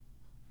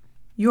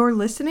You're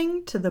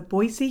listening to the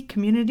Boise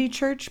Community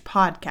Church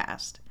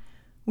podcast.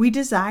 We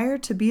desire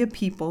to be a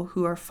people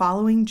who are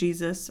following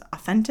Jesus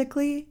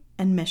authentically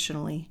and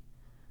missionally.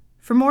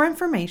 For more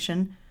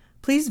information,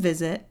 please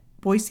visit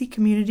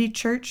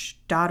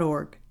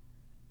boisecommunitychurch.org.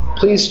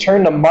 Please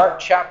turn to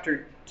Mark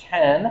chapter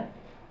 10.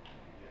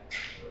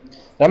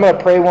 I'm going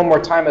to pray one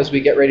more time as we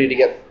get ready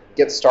to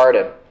get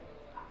started.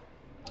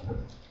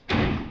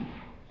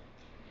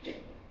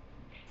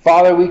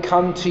 Father, we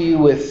come to you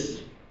with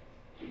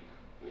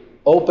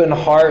open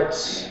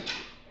hearts,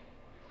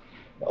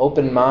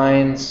 open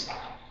minds,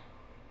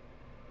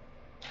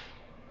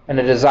 and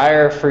a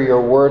desire for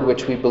your word,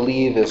 which we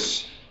believe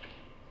is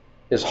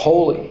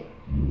holy.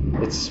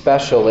 It's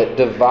special. It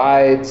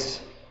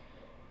divides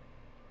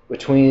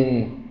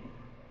between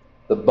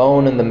the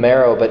bone and the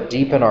marrow, but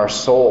deep in our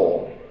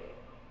soul.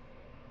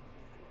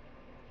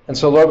 And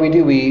so, Lord,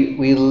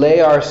 we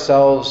lay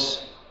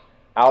ourselves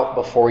out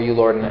before you,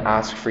 Lord, and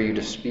ask for you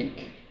to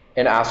speak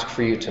and ask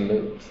for you to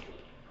move.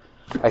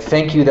 I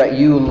thank you that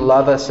you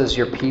love us as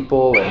your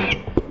people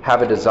and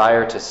have a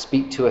desire to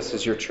speak to us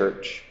as your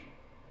church.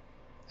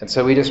 And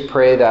so we just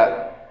pray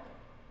that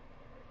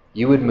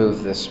you would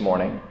move this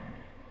morning, and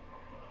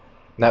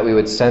that we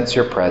would sense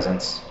your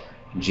presence.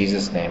 In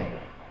Jesus' name,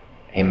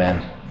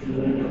 amen.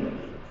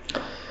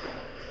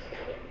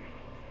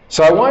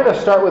 So I wanted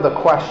to start with a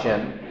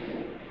question.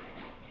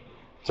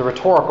 It's a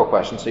rhetorical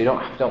question, so you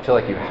don't feel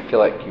like you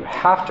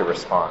have to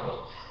respond.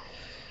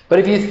 But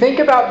if you think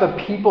about the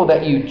people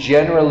that you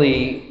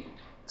generally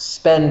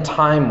spend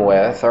time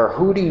with, or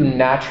who do you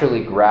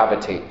naturally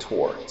gravitate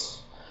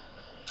towards?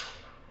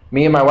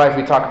 Me and my wife,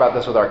 we talk about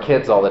this with our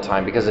kids all the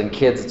time, because in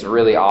kids it's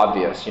really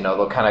obvious. You know,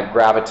 they'll kind of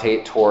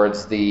gravitate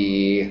towards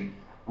the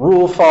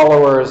rule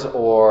followers,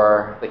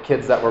 or the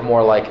kids that were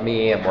more like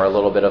me and were a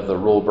little bit of the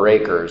rule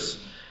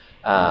breakers.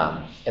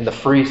 And the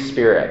free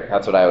spirit,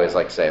 that's what I always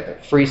like to say, the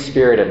free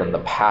spirited and the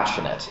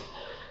passionate.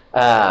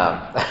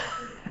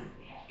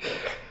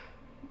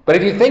 But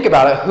if you think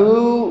about it,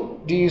 who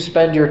do you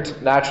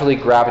naturally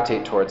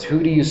gravitate towards?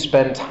 Who do you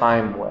spend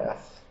time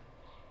with?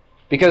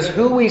 Because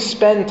who we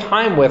spend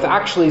time with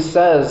actually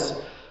says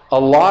a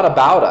lot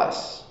about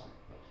us.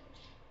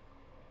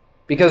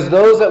 Because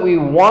those that we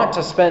want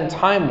to spend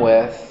time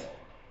with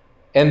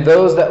and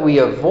those that we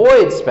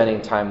avoid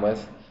spending time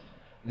with,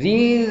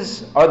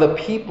 these are the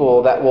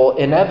people that will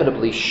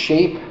inevitably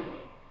shape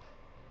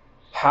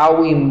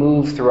how we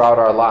move throughout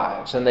our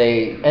lives. And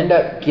they end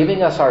up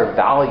giving us our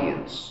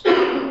values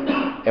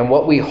and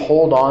what we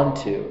hold on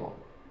to.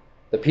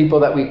 The people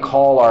that we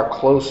call our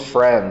close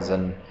friends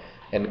and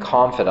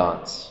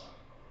confidants.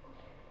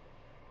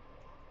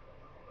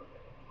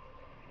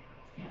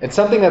 It's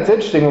something that's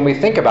interesting when we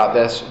think about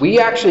this. We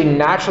actually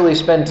naturally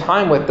spend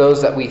time with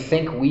those that we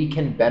think we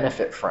can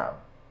benefit from.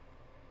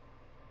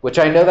 Which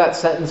I know that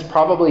sentence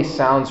probably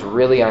sounds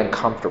really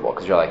uncomfortable,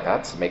 because you're like,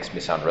 that makes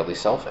me sound really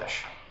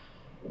selfish.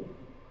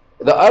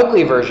 The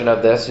ugly version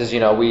of this is,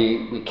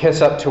 we kiss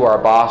up to our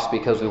boss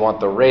because we want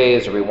the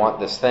raise, or we want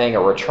this thing,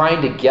 or we're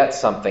trying to get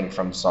something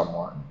from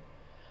someone.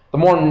 The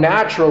more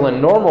natural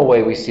and normal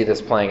way we see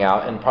this playing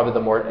out, and probably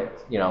the more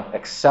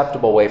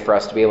acceptable way for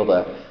us to be able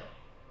to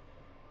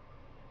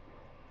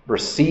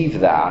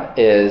receive that,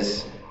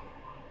 is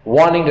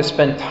wanting to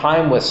spend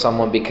time with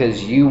someone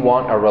because you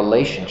want a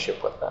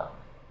relationship with them.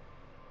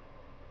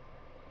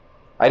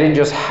 I didn't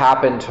just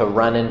happen to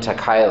run into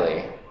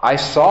Kylie. I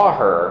saw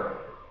her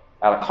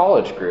at a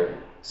college group.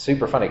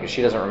 Super funny because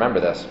she doesn't remember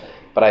this.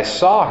 But I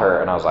saw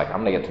her and I was like,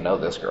 I'm going to get to know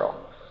this girl.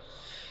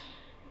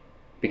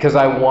 Because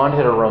I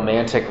wanted a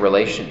romantic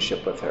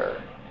relationship with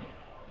her.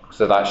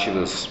 Because I thought she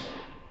was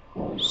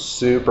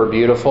super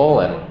beautiful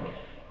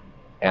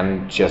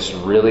and just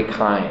really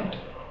kind.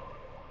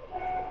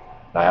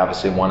 I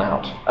obviously won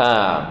out.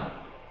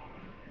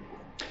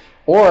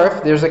 Or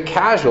if there's a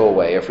casual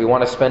way, if we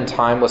want to spend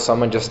time with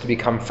someone just to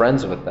become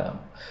friends with them.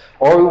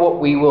 Or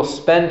we will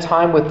spend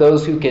time with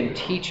those who can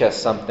teach us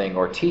something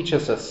or teach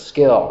us a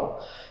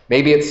skill.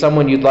 Maybe it's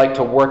someone you'd like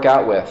to work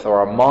out with,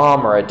 or a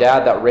mom or a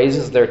dad that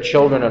raises their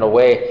children in a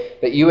way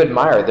that you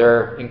admire.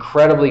 They're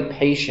incredibly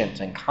patient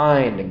and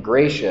kind and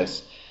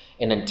gracious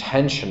and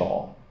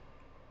intentional.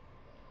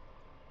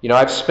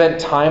 I've spent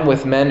time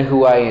with men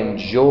who I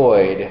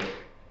enjoyed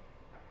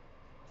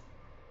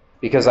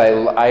because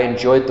I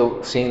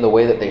enjoyed seeing the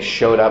way that they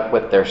showed up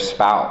with their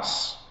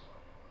spouse.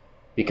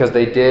 Because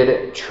they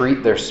did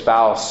treat their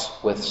spouse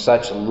with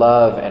such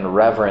love and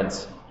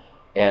reverence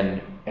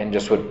and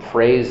just would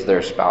praise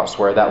their spouse,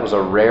 where that was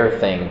a rare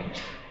thing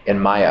in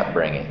my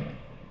upbringing.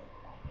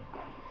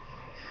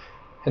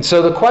 And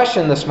so the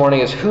question this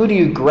morning is, who do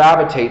you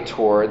gravitate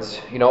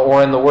towards?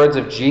 Or in the words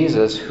of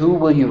Jesus, who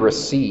will you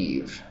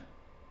receive?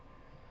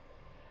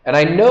 And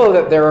I know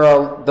that there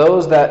are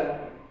those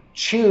that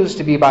choose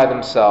to be by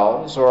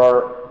themselves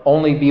or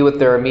only be with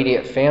their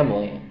immediate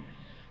family.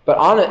 But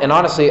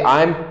honestly,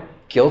 I'm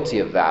guilty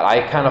of that.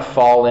 I kind of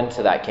fall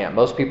into that camp.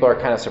 Most people are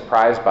kind of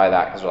surprised by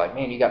that because they're like,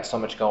 man, you got so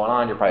much going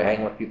on. You're probably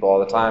hanging with people all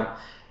the time.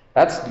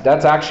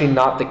 That's actually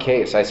not the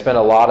case. I spend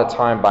a lot of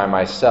time by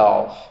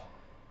myself.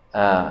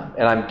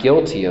 And I'm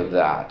guilty of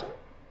that.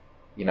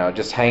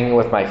 Just hanging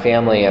with my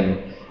family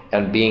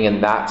and being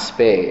in that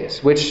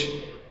space, which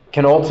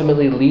can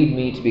ultimately lead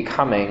me to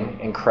becoming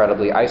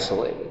incredibly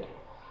isolated.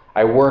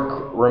 I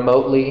work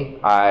remotely.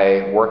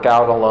 I work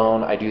out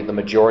alone. I do the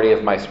majority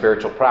of my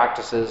spiritual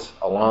practices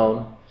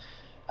alone.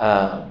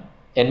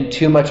 And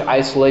too much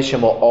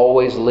isolation will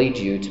always lead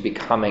you to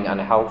becoming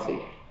unhealthy.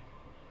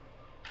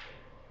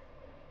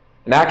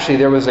 And actually,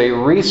 there was a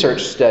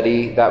research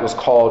study that was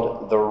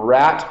called the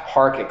Rat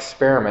Park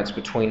Experiments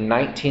between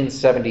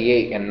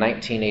 1978 and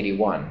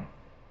 1981.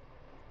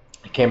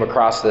 I came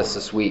across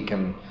this week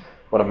in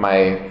one of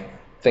my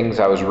things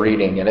I was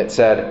reading, and it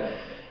said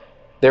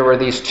there were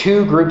these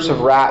two groups of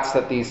rats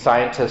that these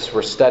scientists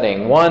were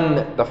studying.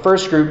 The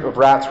first group of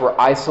rats were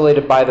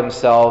isolated by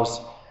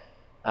themselves,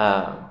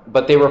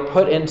 but they were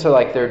put into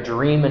their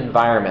dream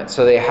environment.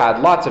 So they had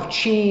lots of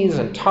cheese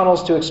and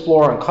tunnels to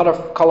explore and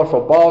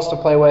colorful balls to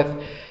play with.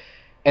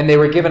 And they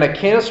were given a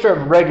canister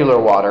of regular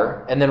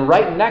water, and then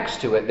right next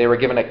to it, they were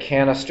given a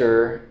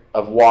canister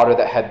of water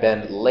that had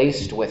been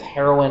laced with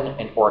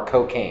heroin or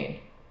cocaine.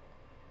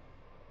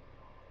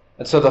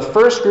 And so the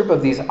first group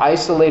of these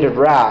isolated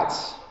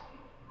rats,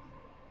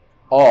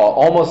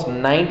 almost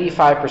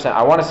 95%,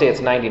 I want to say it's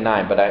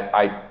 99, but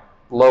I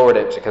lowered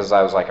it because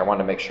I was I wanted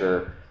to make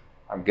sure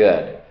I'm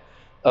good.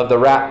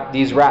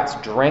 These rats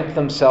drank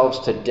themselves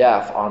to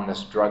death on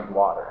this drugged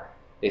water.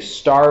 They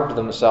starved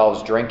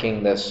themselves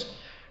drinking this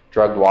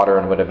drugged water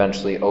and would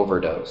eventually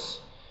overdose.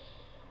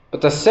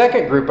 But the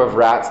second group of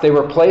rats, they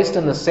were placed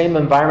in the same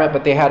environment,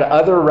 but they had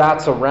other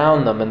rats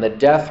around them, and the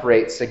death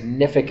rate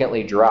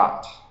significantly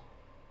dropped.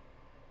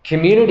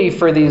 Community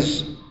for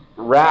these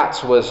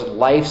rats was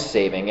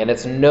life-saving, and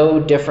it's no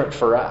different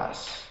for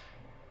us.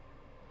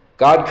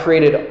 God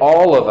created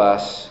all of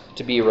us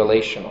to be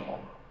relational.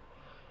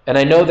 And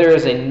I know there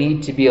is a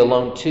need to be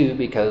alone too,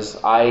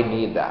 because I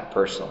need that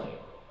personally.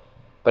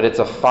 But it's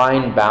a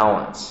fine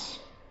balance.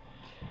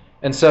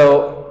 And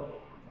so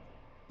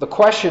the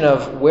question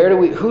of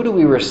who do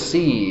we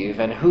receive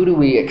and who do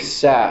we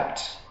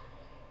accept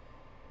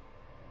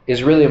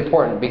is really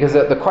important, because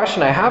the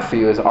question I have for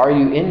you is, are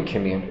you in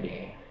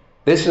community?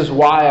 This is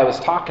why I was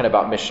talking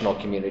about missional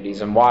communities,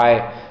 and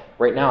why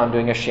right now I'm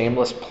doing a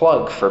shameless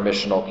plug for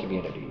missional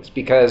communities,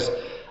 because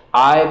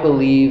I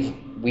believe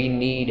we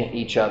need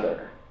each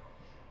other.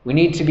 We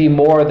need to be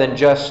more than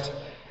just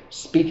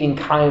speaking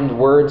kind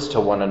words to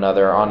one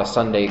another on a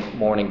Sunday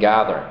morning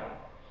gathering,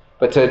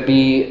 but to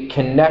be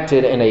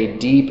connected in a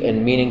deep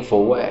and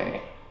meaningful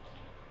way.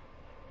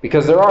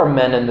 Because there are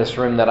men in this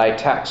room that I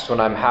text when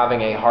I'm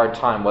having a hard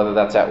time, whether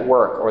that's at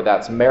work or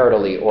that's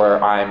maritally,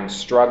 or I'm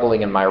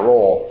struggling in my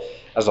role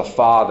as a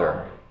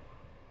father.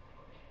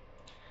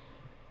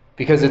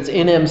 Because it's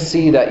in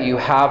MC that you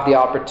have the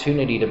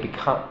opportunity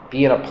to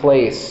be in a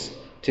place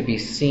to be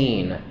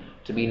seen,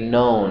 to be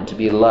known, to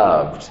be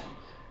loved.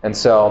 And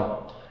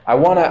so I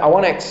want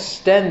to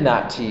extend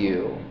that to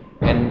you,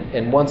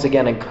 and once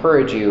again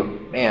encourage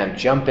you, man,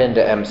 jump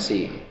into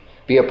MC.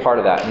 Be a part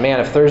of that. And man,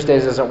 if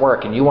Thursdays doesn't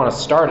work and you want to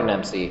start an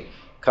MC,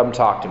 come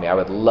talk to me. I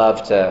would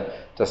love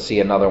to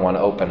see another one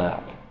open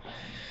up.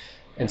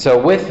 And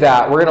so with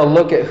that, we're going to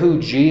look at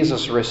who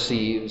Jesus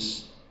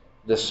receives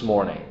this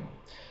morning.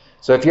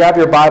 So if you have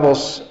your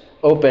Bibles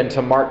open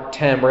to Mark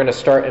 10, we're going to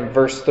start in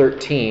verse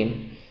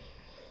 13.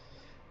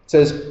 It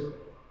says,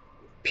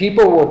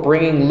 people were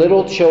bringing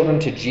little children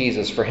to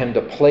Jesus for him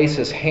to place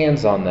his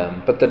hands on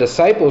them, but the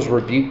disciples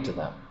rebuked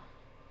them.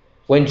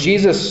 When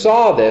Jesus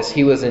saw this,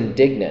 he was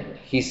indignant.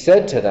 He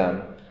said to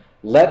them,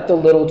 "Let the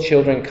little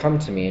children come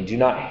to me, and do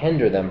not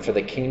hinder them, for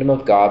the kingdom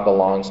of God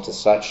belongs to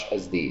such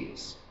as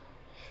these.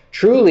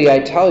 Truly, I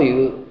tell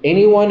you,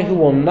 anyone who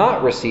will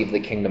not receive the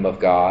kingdom of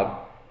God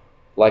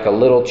like a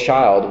little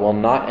child will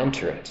not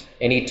enter it."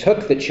 And he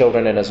took the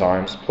children in his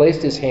arms,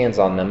 placed his hands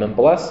on them, and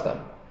blessed them.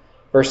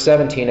 Verse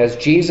 17, as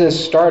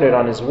Jesus started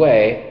on his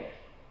way,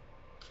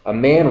 a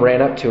man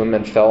ran up to him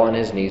and fell on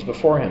his knees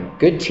before him.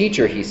 "Good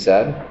teacher," he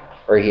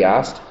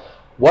asked,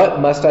 "what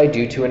must I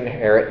do to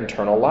inherit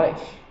eternal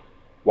life?"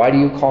 "Why do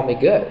you call me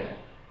good?"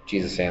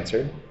 Jesus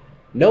answered.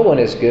 "No one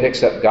is good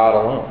except God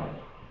alone.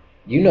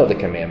 You know the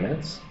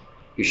commandments.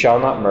 You shall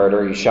not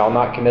murder, you shall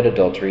not commit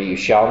adultery, you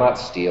shall not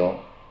steal,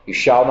 you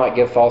shall not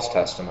give false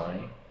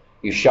testimony,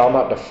 you shall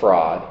not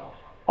defraud,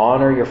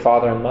 honor your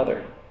father and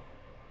mother."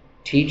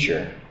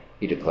 "Teacher,"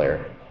 he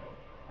declared,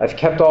 "I've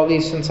kept all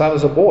these since I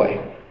was a boy."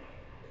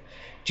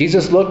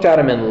 Jesus looked at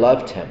him and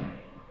loved him.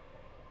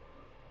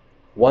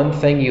 "One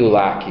thing you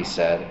lack," he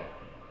said.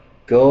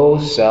 "Go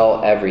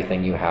sell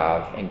everything you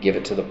have and give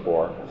it to the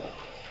poor,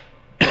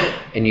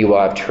 and you will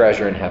have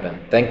treasure in heaven.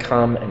 Then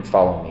come and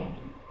follow me."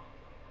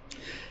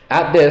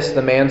 At this,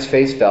 the man's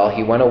face fell.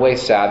 He went away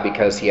sad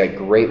because he had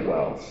great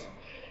wealth.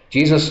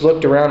 Jesus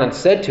looked around and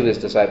said to his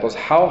disciples,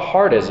 how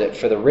hard is it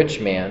for the rich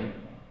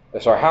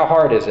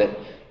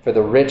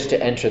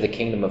to enter the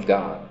kingdom of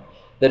God?"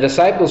 The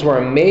disciples were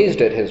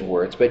amazed at his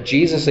words, but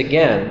Jesus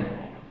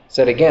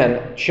said again,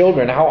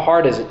 "Children, how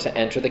hard is it to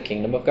enter the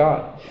kingdom of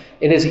God?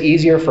 It is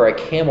easier for a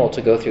camel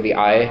to go through the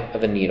eye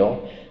of a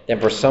needle than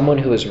for someone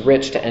who is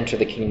rich to enter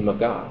the kingdom of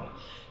God."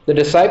 The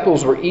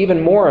disciples were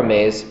even more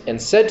amazed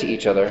and said to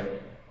each other,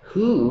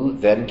 "Who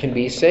then can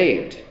be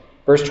saved?"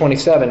 Verse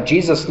 27,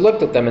 Jesus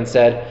looked at them and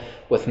said,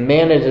 "With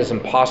man it is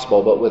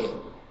impossible,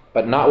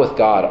 but not with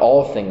God.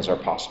 All things are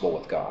possible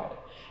with God."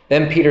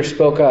 Then Peter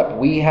spoke up,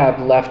 "We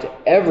have left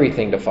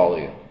everything to follow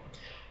you."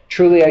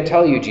 "Truly I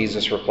tell you,"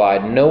 Jesus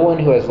replied, "no one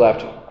who has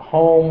left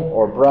home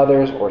or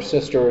brothers or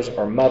sisters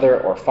or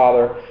mother or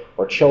father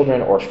or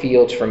children or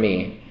fields for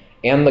me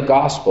and the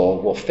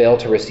gospel will fail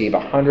to receive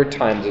 100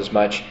 times as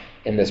much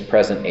in this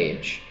present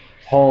age.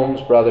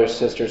 Homes, brothers,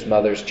 sisters,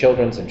 mothers,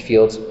 children, and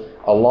fields,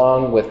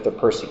 along with the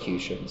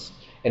persecutions,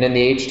 and in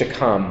the age to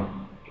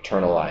come,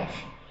 eternal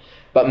life.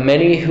 But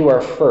many who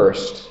are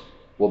first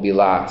will be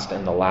last,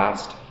 and the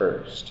last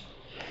first."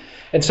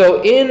 And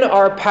so in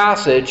our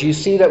passage, you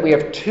see that we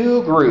have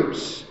two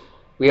groups.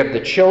 We have the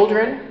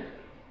children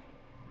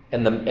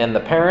and the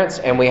parents,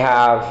 and we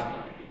have,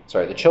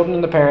 the children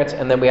and the parents,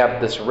 and then we have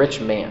this rich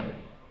man.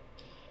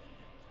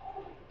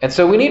 And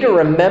so we need to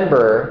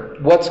remember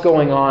what's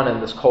going on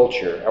in this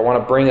culture. I want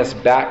to bring us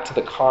back to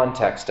the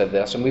context of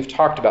this. And we've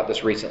talked about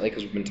this recently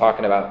because we've been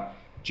talking about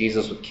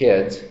Jesus with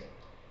kids.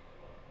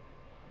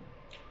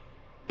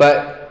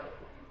 But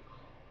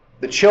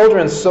the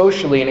children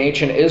socially in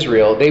ancient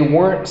Israel, they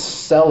weren't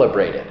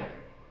celebrated.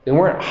 They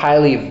weren't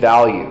highly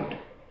valued.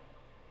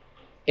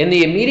 In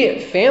the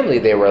immediate family,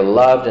 they were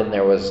loved and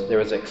there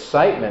was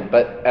excitement,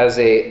 but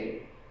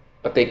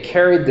they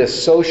carried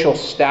this social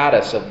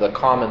status of the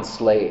common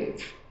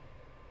slave.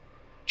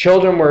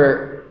 Children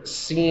were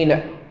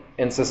seen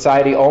in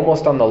society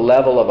almost on the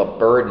level of a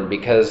burden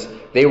because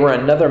they were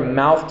another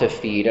mouth to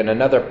feed and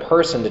another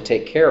person to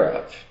take care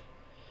of.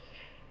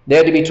 They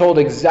had to be told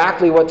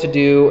exactly what to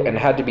do and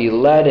had to be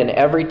led in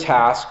every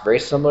task, very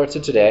similar to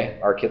today.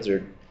 Our kids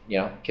are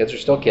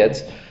still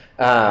kids.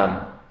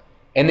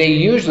 And they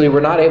usually were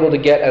not able to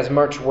get as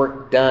much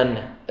work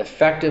done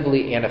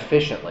effectively and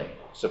efficiently.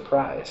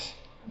 Surprise.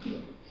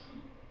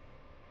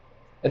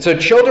 And so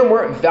children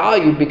weren't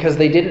valued because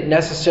they didn't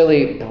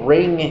necessarily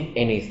bring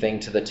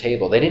anything to the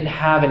table. They didn't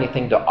have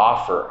anything to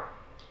offer.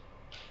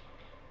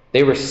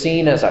 They were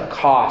seen as a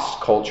cost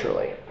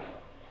culturally.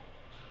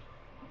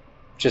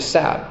 Which is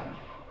sad.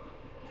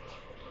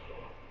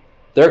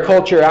 Their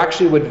culture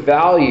actually would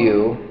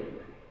value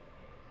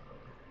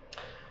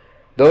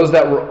those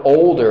that were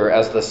older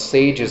as the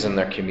sages in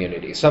their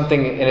community.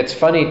 And it's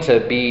funny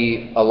to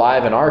be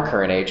alive in our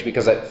current age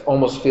because it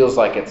almost feels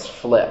like it's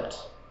flipped.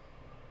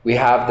 We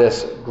have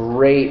this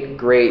great,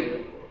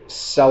 great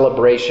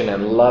celebration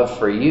and love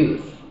for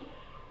youth,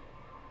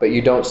 but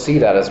you don't see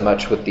that as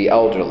much with the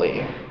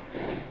elderly.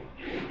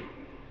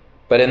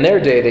 But in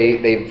their day,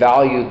 they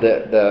valued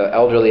the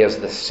elderly as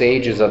the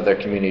sages of their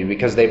community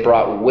because they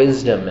brought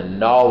wisdom and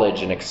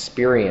knowledge and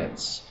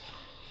experience.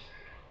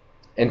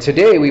 And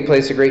today we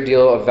place a great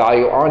deal of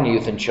value on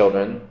youth and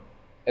children.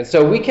 And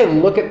so we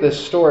can look at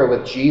this story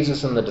with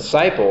Jesus and the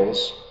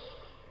disciples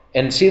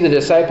and see the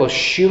disciples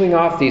shooing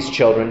off these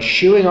children,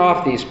 shooing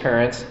off these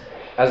parents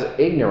as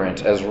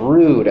ignorant, as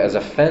rude, as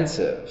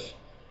offensive.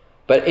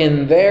 But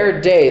in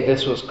their day,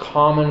 this was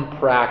common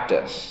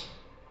practice.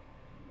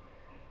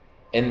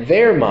 In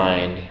their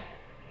mind,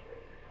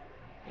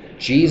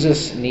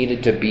 Jesus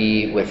needed to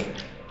be with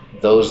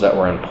those that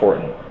were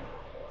important.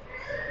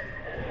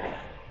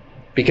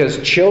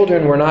 Because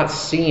children were not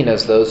seen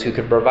as those who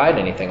could provide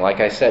anything. Like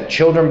I said,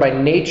 children by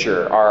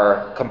nature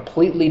are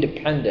completely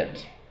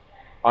dependent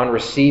on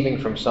receiving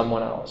from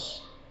someone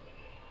else.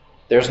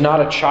 There's not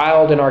a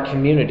child in our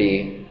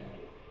community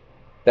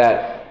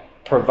that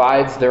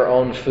provides their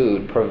own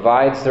food,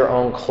 provides their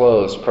own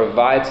clothes,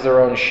 provides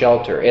their own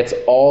shelter. It's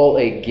all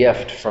a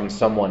gift from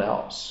someone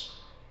else.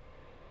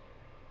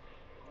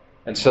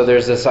 And so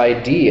there's this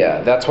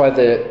idea. That's why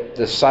the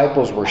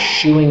disciples were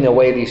shooing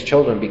away these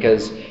children,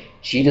 because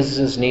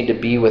Jesus need to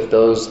be with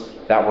those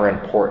that were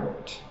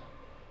important.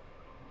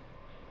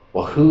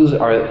 Well,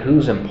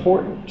 who's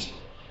important?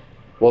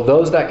 Well,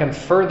 those that can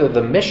further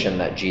the mission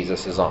that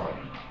Jesus is on.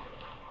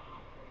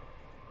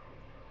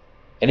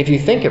 And if you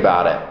think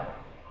about it,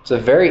 it's a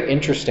very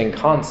interesting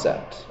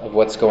concept of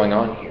what's going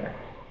on here.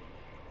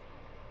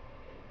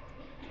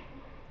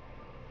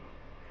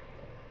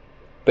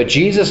 But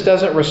Jesus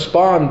doesn't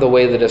respond the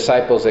way the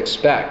disciples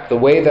expect, the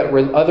way that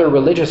other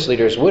religious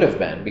leaders would have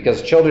been,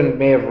 because children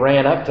may have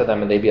ran up to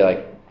them and they'd be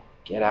like,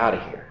 "Get out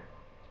of here.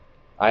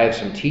 I have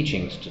some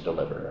teachings to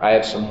deliver. I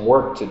have some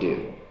work to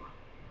do."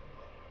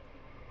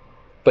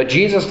 But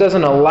Jesus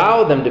doesn't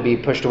allow them to be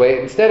pushed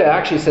away. Instead, it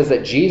actually says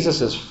that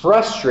Jesus is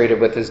frustrated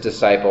with his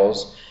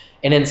disciples,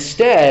 and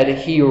instead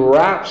he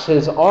wraps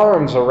his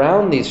arms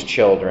around these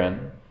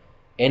children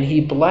and he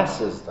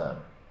blesses them.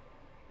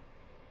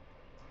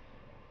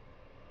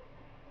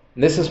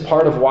 And this is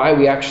part of why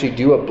we actually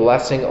do a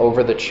blessing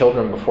over the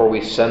children before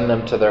we send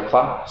them to their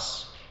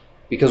class.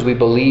 Because we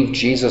believe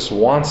Jesus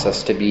wants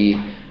us to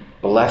be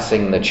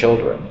blessing the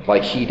children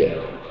like he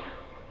did.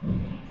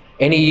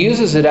 And he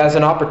uses it as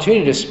an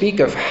opportunity to speak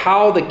of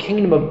how the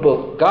kingdom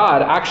of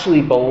God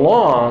actually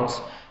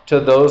belongs to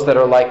those that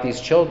are like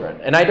these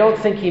children. And I don't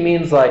think he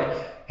means like,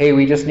 hey,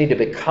 we just need to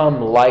become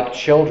like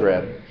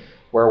children,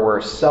 where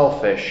we're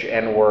selfish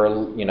and we're,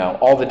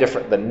 all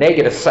the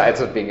negative sides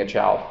of being a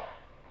child.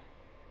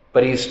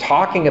 But he's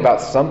talking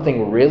about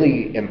something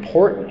really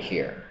important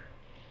here.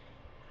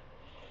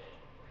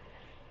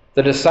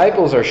 The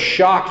disciples are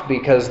shocked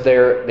because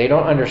they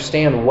don't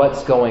understand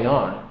what's going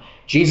on.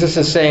 Jesus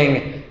is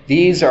saying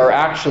these are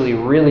actually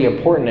really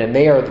important, and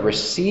they are the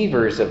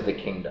receivers of the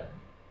kingdom,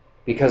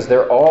 because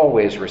they're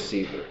always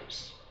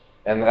receivers.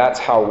 And that's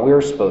how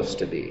we're supposed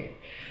to be.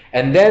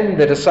 And then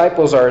the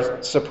disciples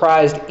are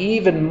surprised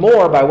even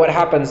more by what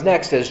happens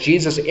next as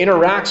Jesus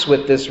interacts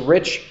with this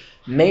rich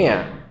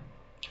man.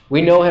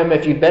 We know him,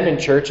 if you've been in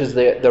church, as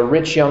the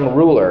rich young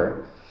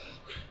ruler.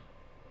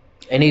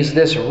 And he's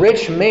this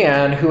rich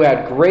man who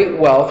had great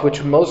wealth,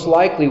 which most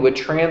likely would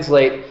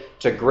translate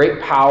to great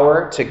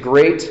power, to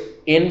great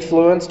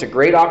influence, to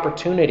great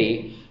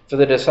opportunity for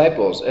the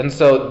disciples. And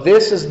so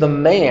this is the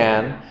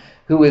man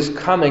who is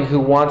coming, who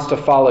wants to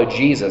follow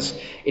Jesus.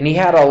 And he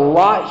had a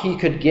lot he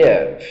could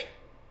give.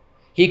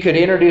 He could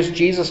introduce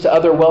Jesus to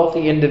other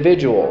wealthy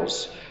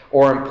individuals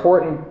or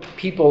important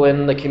people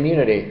in the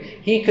community.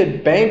 He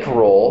could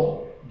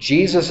bankroll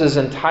Jesus'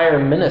 entire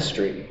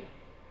ministry.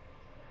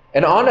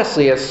 And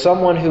honestly, as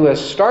someone who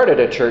has started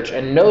a church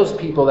and knows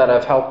people that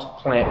have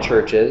helped plant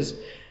churches,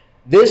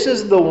 this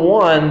is the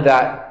one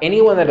that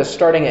anyone that is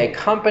starting a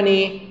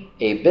company,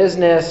 a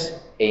business,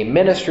 a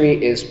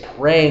ministry is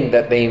praying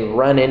that they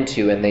run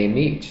into and they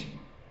meet.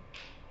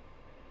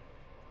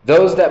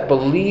 Those that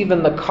believe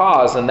in the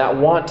cause and that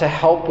want to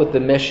help with the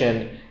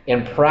mission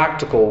in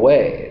practical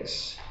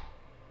ways.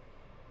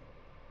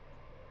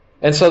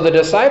 And so the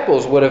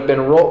disciples would have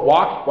been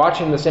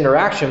watching this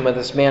interaction when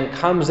this man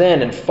comes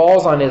in and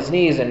falls on his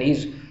knees and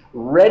he's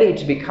ready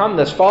to become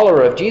this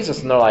follower of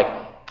Jesus. And they're like,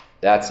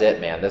 that's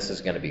it, man. This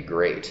is going to be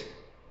great.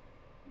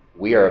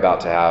 We're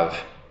about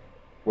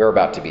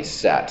to be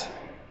set.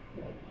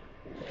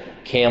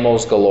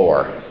 Camels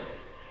galore.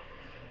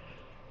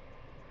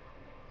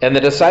 And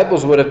the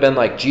disciples would have been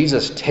like,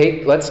 Jesus,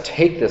 let's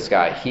take this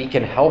guy. He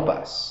can help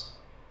us.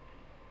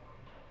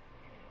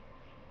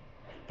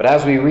 But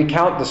as we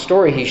recount the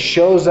story, he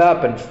shows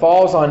up and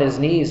falls on his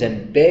knees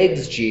and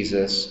begs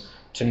Jesus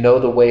to know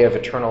the way of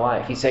eternal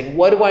life. He's saying,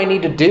 what do I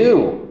need to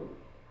do?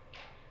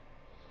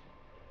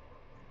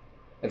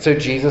 And so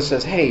Jesus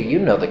says, hey, you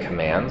know the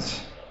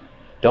commands.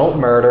 Don't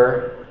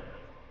murder.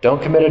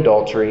 Don't commit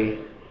adultery.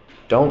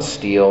 Don't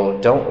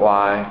steal. Don't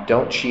lie.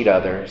 Don't cheat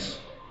others.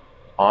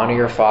 Honor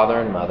your father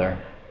and mother.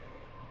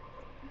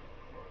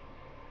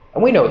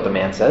 And we know what the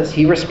man says.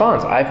 He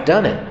responds, I've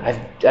done it.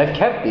 I've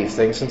kept these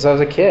things since I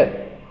was a kid.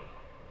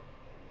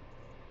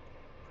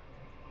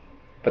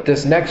 But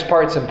this next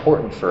part's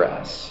important for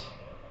us.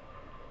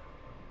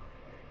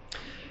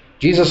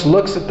 Jesus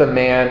looks at the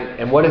man,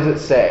 and what does it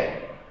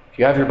say? If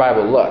you have your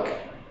Bible, look.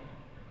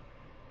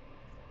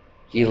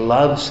 He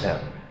loves him.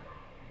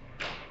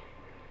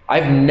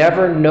 I've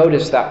never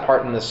noticed that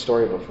part in this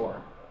story before.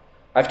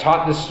 I've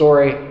taught this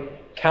story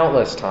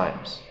countless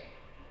times.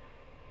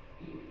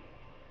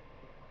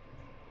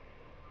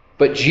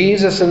 But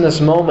Jesus in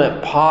this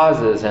moment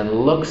pauses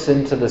and looks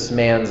into this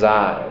man's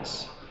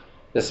eyes.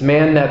 This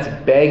man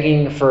that's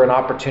begging for an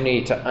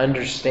opportunity to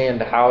understand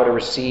how to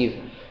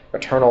receive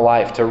eternal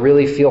life, to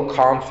really feel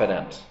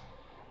confident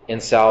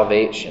in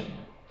salvation.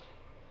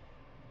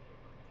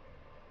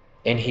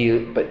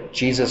 But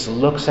Jesus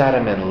looks at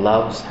him and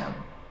loves him.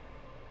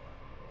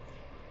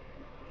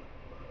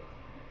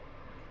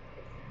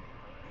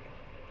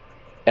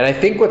 And I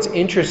think what's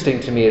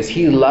interesting to me is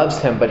he loves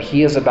him, but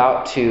he is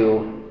about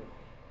to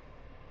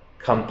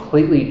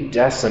completely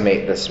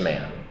decimate this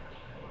man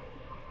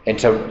and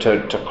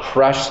to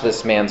crush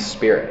this man's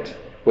spirit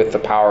with the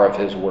power of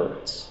his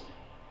words.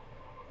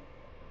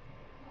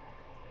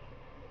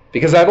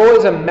 Because I've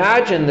always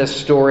imagined this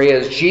story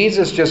as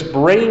Jesus just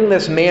bringing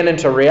this man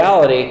into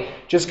reality,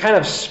 just kind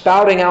of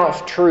spouting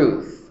out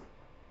truth.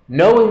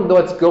 Knowing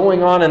what's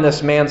going on in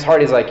this man's heart,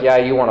 he's like, yeah,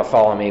 you want to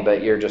follow me,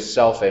 but you're just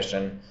selfish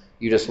and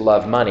you just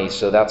love money,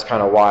 so that's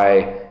kind of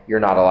why you're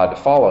not allowed to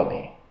follow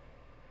me.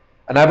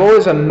 And I've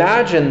always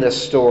imagined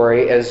this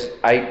story as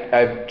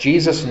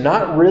Jesus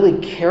not really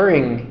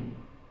caring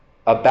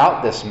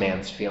about this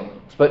man's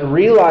feelings, but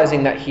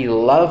realizing that he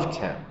loved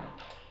him.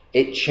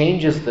 It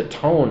changes the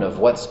tone of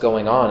what's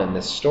going on in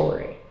this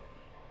story.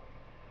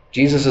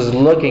 Jesus is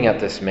looking at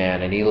this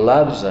man, and he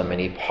loves him, and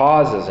he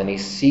pauses, and he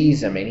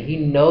sees him, and he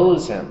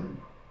knows him.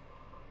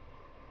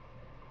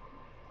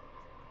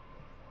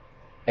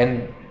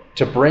 And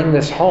to bring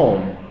this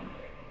home,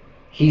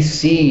 he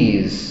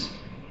sees,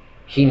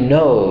 he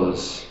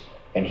knows,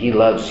 and he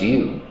loves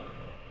you.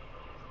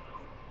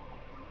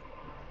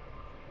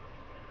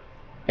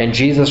 And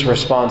Jesus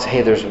responds,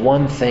 hey, there's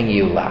one thing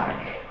you lack.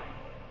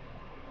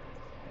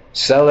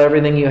 Sell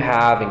everything you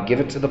have and give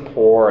it to the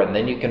poor, and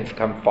then you can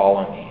come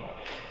follow me.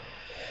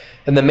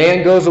 And the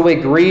man goes away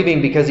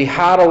grieving because he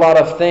had a lot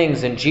of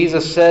things. And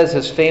Jesus says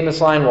his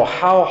famous line, well,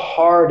 how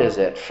hard is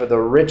it for the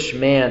rich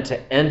man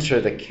to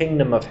enter the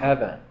kingdom of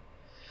heaven?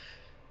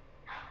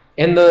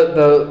 And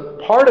the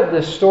part of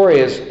this story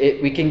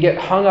is we can get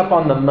hung up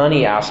on the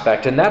money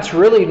aspect, and that's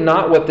really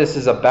not what this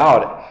is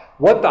about.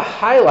 What the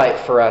highlight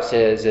for us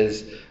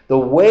is the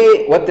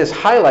way, what this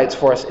highlights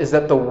for us is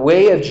that the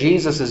way of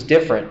Jesus is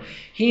different.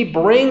 He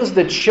brings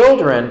the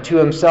children to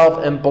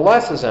himself and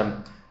blesses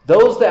them,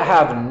 those that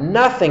have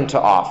nothing to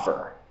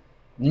offer,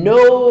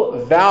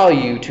 no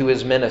value to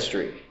his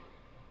ministry,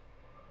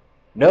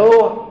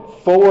 no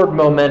forward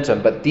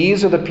momentum, but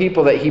these are the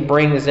people that he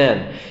brings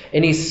in.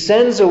 And he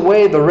sends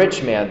away the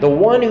rich man, the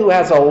one who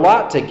has a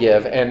lot to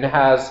give and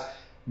has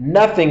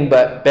nothing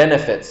but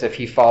benefits if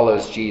he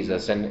follows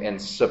Jesus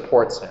and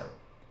supports him.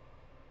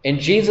 And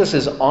Jesus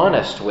is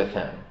honest with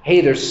him.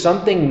 Hey, there's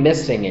something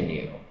missing in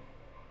you.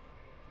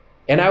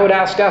 And I would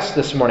ask us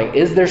this morning,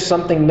 is there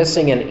something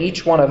missing in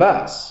each one of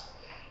us?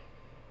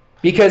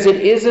 Because it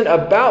isn't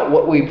about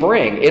what we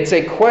bring. It's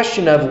a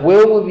question of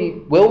will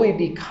we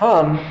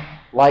become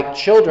like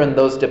children,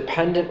 those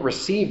dependent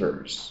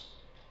receivers?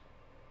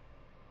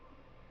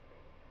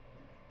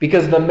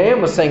 Because the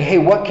man was saying, hey,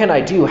 what can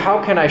I do?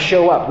 How can I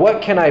show up?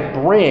 What can I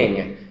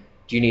bring?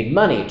 Do you need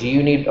money? Do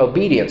you need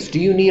obedience? Do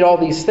you need all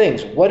these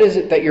things? What is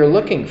it that you're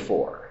looking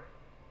for?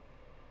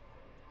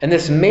 And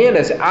this man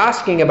is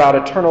asking about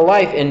eternal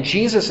life, and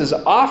Jesus is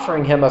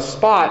offering him a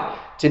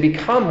spot to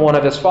become one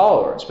of his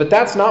followers. But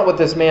that's not what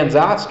this man's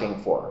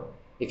asking for,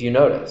 if you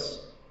notice.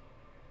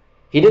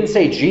 He didn't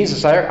say,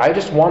 Jesus, I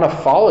just want to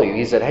follow you.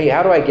 He said, hey,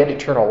 how do I get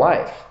eternal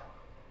life?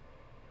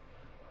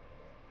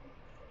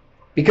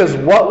 Because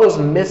what was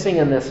missing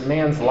in this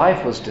man's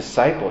life was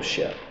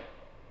discipleship.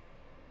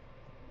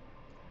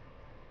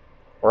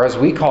 Or as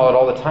we call it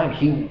all the time,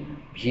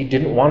 he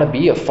didn't want to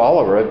be a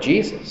follower of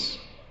Jesus.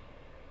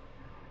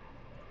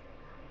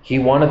 He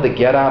wanted the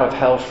get out of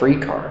hell free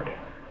card.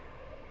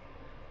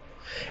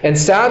 And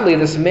sadly,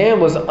 this man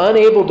was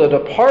unable to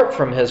depart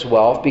from his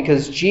wealth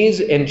because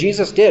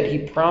Jesus did. He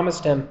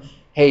promised him,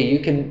 hey, you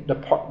can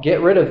get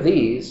rid of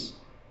these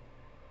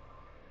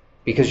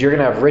because you're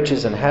going to have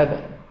riches in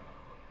heaven.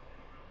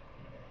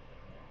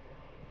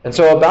 And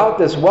so about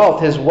this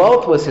wealth, his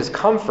wealth was his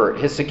comfort,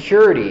 his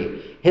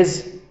security,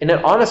 and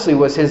it honestly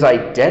was his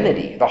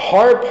identity. The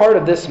hard part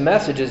of this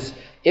message is,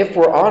 if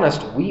we're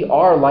honest, we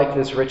are like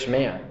this rich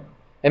man.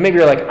 And maybe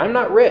you're like, I'm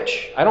not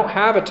rich. I don't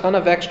have a ton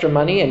of extra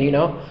money, and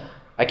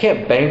I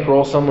can't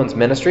bankroll someone's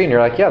ministry. And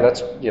you're like, yeah,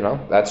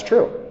 that's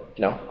true.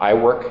 I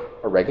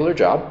work a regular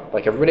job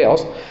like everybody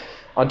else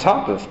on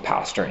top of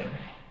pastoring.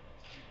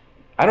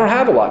 I don't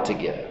have a lot to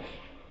give.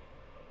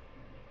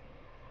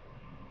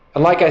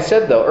 And like I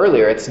said, though,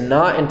 earlier, it's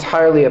not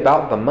entirely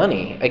about the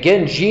money.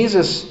 Again,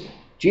 Jesus'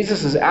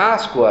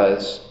 ask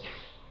was,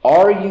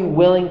 are you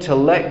willing to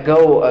let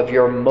go of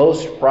your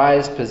most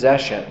prized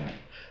possession?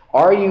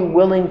 Are you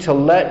willing to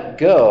let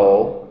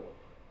go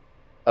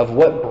of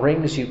what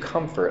brings you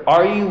comfort?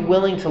 Are you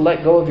willing to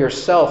let go of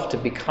yourself to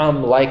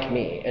become like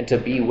me and to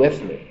be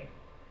with me?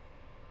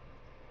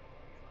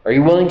 Are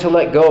you willing to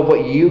let go of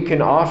what you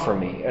can offer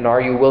me? And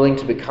are you willing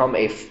to become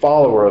a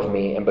follower of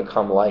me and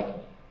become like me?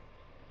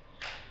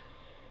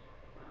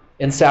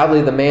 And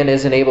sadly, the man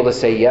isn't able to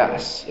say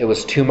yes. It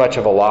was too much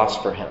of a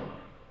loss for him.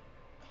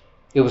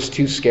 It was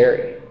too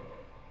scary.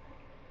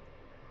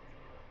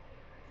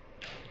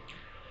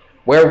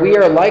 Where we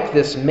are like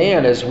this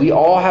man is we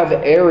all have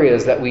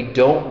areas that we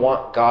don't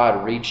want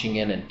God reaching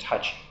in and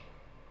touching.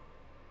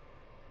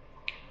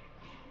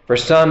 For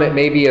some, it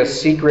may be a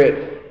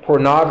secret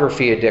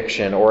pornography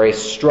addiction or a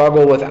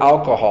struggle with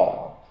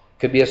alcohol. It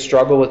could be a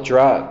struggle with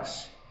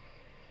drugs.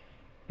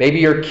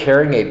 Maybe you're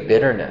carrying a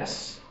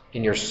bitterness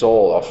in your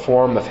soul, a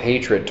form of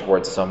hatred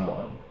towards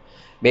someone.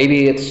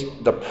 Maybe it's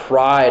the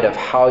pride of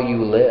how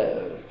you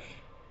live.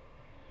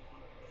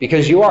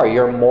 Because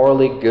you're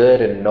morally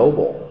good and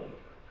noble.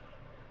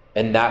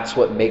 And that's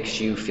what makes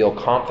you feel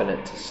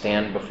confident to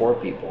stand before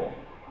people.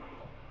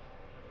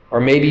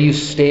 Or maybe you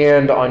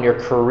stand on your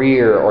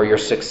career or your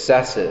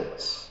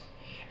successes.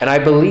 And I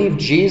believe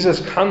Jesus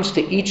comes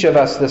to each of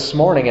us this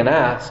morning and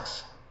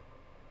asks,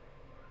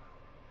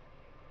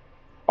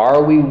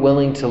 are we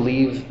willing to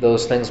leave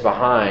those things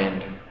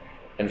behind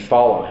and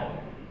follow him?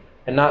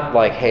 And not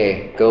like,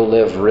 hey, go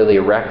live really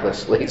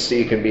recklessly so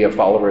you can be a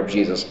follower of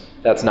Jesus.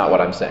 That's not what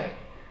I'm saying.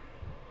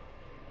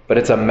 But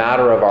it's a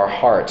matter of our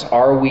hearts.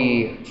 Are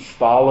we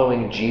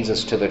following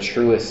Jesus to the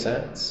truest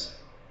sense?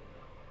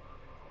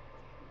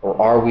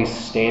 Or are we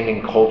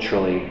standing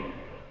culturally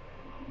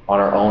on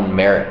our own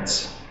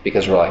merits?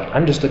 Because we're like,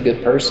 I'm just a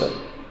good person.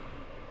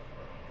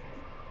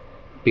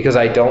 Because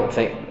I don't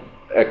think,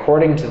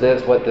 according to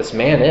this, what this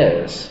man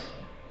is,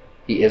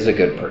 he is a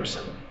good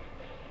person.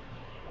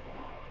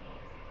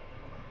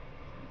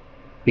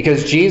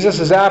 Because Jesus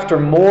is after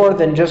more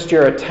than just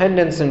your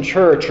attendance in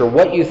church or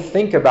what you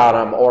think about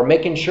him or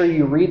making sure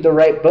you read the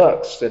right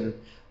books and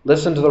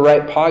listen to the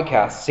right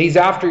podcasts. He's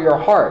after your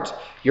heart,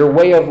 your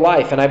way of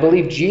life. And I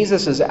believe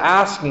Jesus is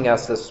asking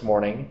us this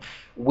morning,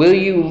 will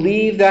you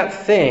leave that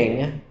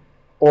thing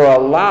or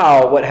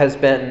allow what has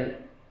been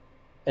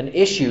an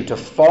issue to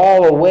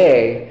fall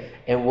away,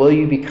 and will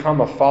you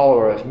become a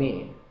follower of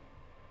me?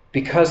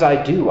 Because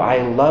I do.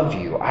 I love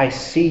you. I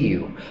see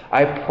you.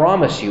 I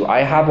promise you,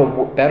 I have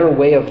a better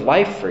way of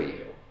life for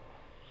you.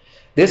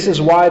 This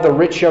is why the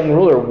rich young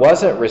ruler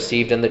wasn't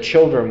received and the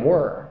children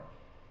were.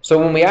 So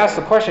when we ask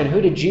the question,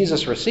 who did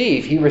Jesus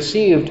receive? He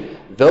received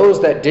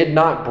those that did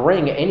not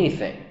bring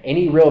anything,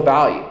 any real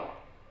value.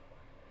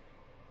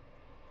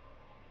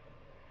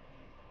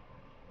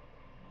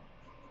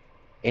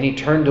 And he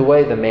turned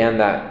away the man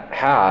that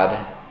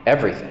had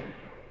everything,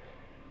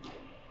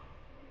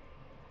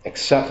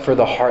 except for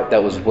the heart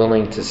that was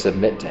willing to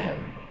submit to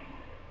him.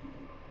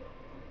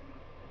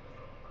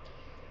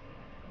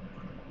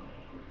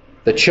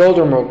 The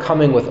children were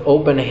coming with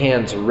open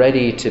hands,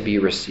 ready to be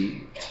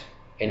received,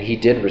 and he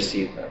did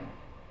receive them.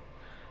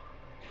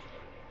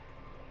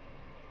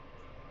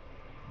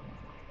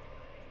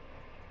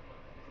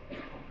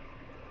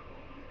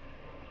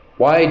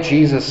 Why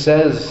Jesus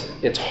says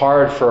it's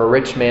hard for a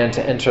rich man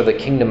to enter the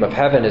kingdom of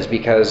heaven is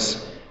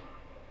because,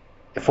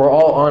 if we're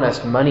all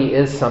honest, money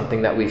is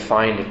something that we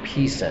find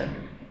peace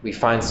in, we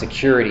find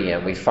security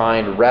in, we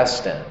find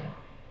rest in.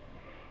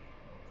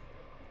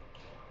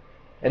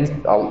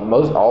 And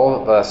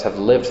all of us have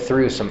lived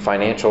through some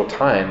financial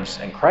times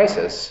and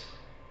crisis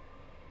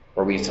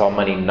where we saw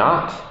money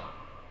not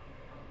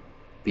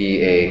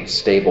be a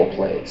stable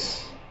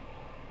place.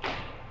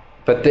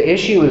 But the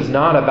issue is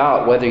not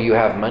about whether you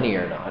have money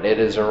or not. It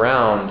is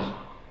around,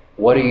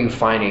 what are you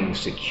finding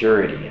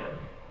security in?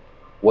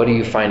 What are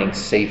you finding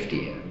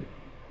safety in?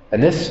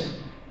 And this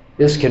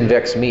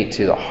convicts me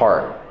to the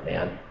heart,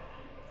 man.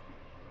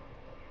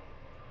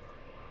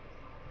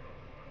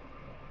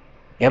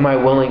 Am I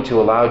willing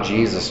to allow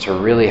Jesus to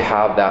really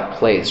have that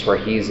place where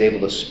he's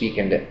able to speak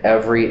into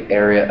every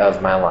area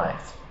of my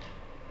life?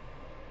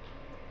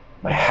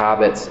 My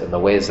habits and the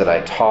ways that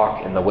I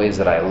talk and the ways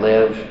that I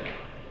live?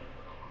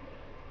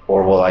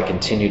 Or will I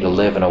continue to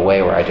live in a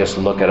way where I just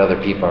look at other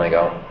people and I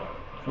go,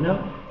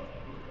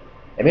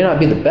 it may not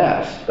be the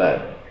best,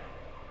 but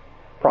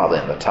probably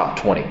in the top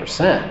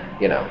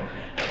 20%,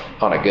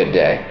 on a good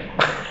day.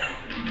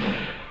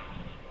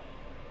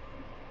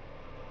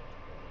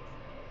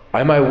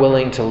 Am I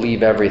willing to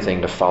leave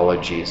everything to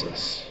follow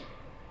Jesus?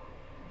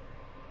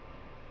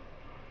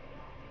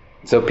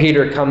 So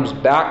Peter comes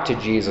back to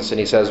Jesus and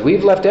he says,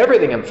 we've left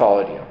everything and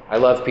followed you. I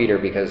love Peter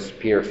because I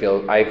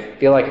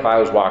feel like if I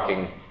was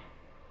walking,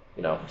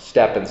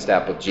 step in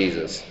step with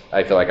Jesus,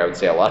 I feel like I would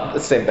say a lot of the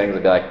same things.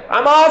 I'd be like,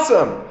 I'm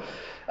awesome.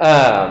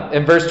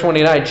 In verse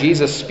 29,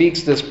 Jesus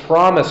speaks this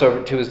promise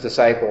over to his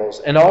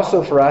disciples. And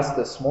also for us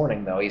this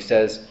morning, though, he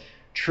says,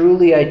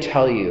 truly I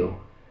tell you,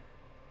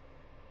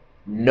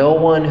 no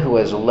one who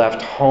has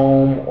left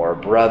home or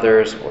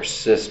brothers or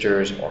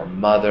sisters or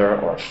mother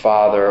or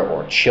father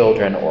or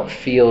children or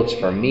fields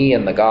for me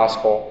and the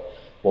gospel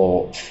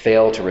will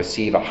fail to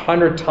receive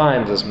 100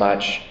 times as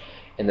much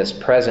in this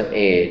present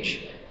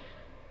age,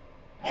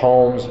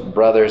 homes,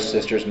 brothers,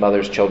 sisters,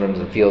 mothers, children,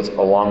 and fields,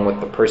 along with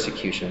the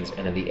persecutions,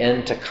 and in the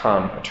end to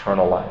come,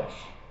 eternal life.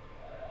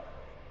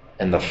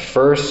 And the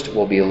first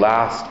will be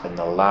last, and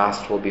the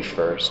last will be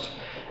first.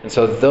 And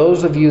so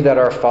those of you that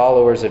are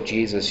followers of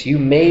Jesus, you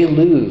may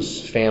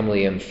lose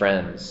family and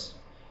friends.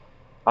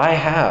 I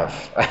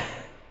have.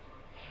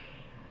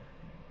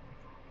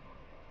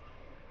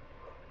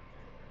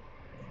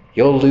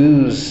 You'll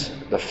lose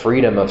the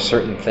freedom of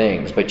certain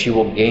things, but you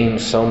will gain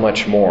so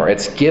much more.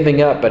 It's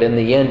giving up, but in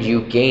the end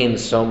you gain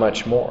so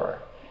much more.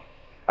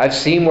 I've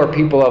seen where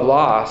people have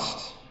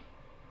lost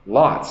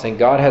lots, and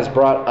God has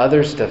brought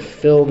others to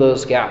fill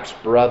those gaps,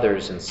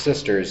 brothers and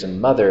sisters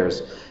and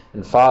mothers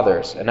and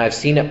fathers. And I've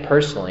seen it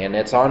personally, and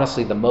it's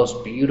honestly the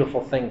most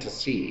beautiful thing to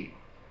see.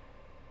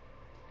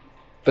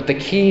 But the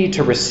key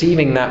to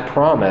receiving that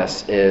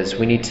promise is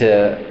we need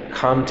to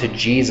come to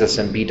Jesus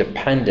and be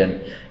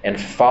dependent and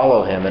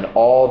follow him in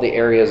all the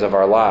areas of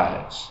our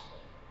lives.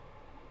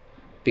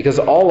 Because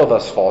all of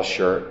us fall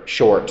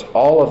short.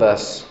 All of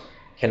us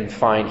can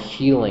find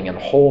healing and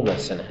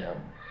wholeness in him.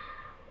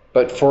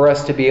 But for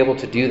us to be able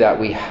to do that,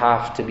 we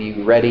have to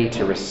be ready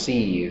to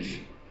receive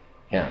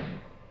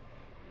him.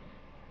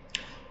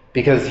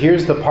 Because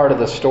here's the part of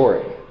the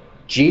story.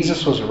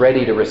 Jesus was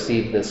ready to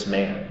receive this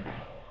man.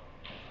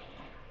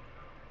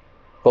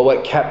 But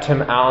what kept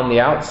him on the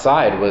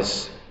outside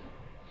was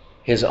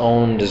his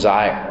own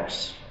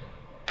desires.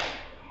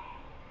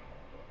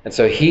 And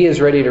so he is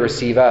ready to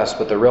receive us,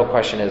 but the real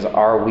question is,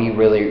 are we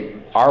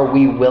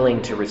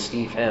willing to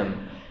receive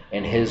him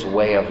in his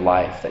way of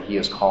life that he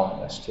is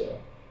calling us to?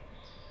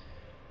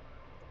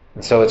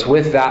 And so it's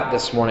with that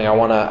this morning, I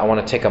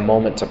want to take a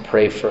moment to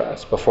pray for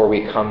us before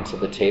we come to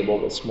the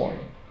table this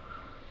morning.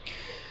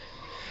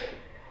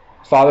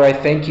 Father, I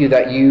thank you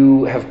that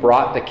you have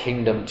brought the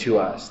kingdom to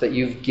us, that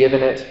you've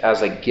given it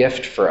as a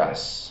gift for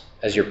us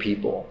as your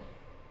people.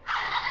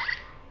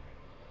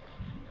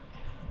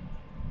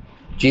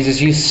 Jesus,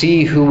 you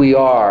see who we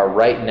are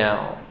right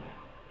now.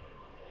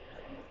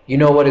 You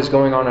know what is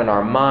going on in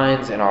our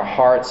minds, in our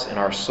hearts, in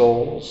our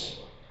souls.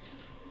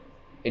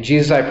 And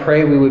Jesus, I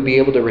pray we would be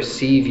able to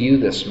receive you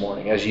this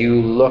morning as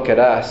you look at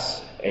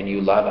us and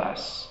you love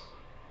us.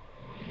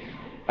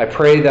 I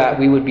pray that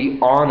we would be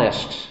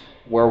honest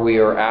where we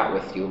are at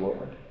with you,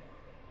 Lord.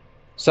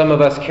 Some of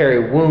us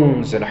carry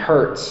wounds and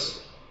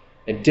hurts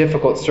and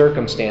difficult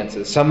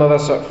circumstances. Some of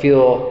us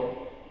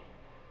feel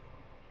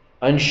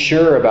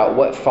unsure about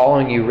what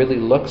following you really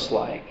looks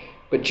like.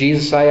 But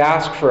Jesus, I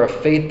ask for a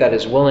faith that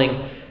is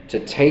willing to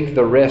take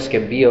the risk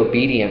and be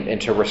obedient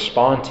and to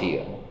respond to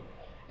you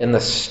in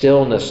the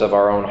stillness of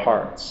our own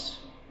hearts.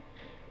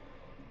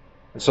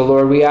 And so,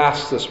 Lord, we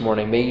ask this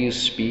morning, may you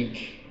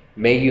speak,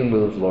 may you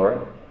move,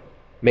 Lord.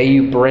 May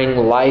you bring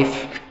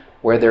life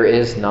where there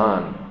is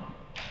none.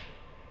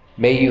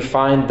 May you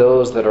find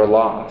those that are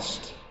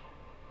lost.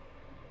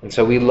 And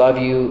so we love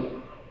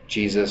you,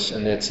 Jesus,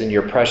 and it's in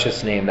your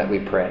precious name that we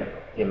pray.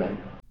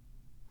 Amen.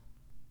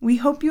 We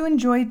hope you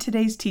enjoyed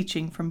today's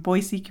teaching from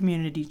Boise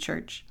Community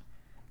Church.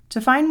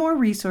 To find more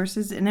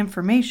resources and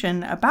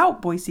information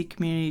about Boise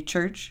Community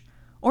Church,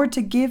 or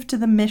to give to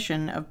the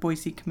mission of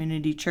Boise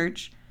Community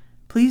Church,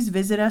 please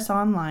visit us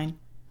online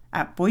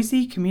at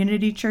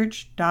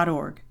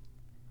boisecommunitychurch.org.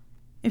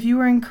 If you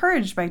were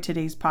encouraged by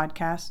today's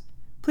podcast,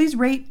 please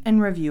rate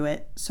and review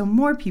it so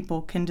more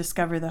people can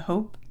discover the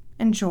hope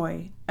and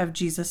joy of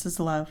Jesus'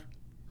 love.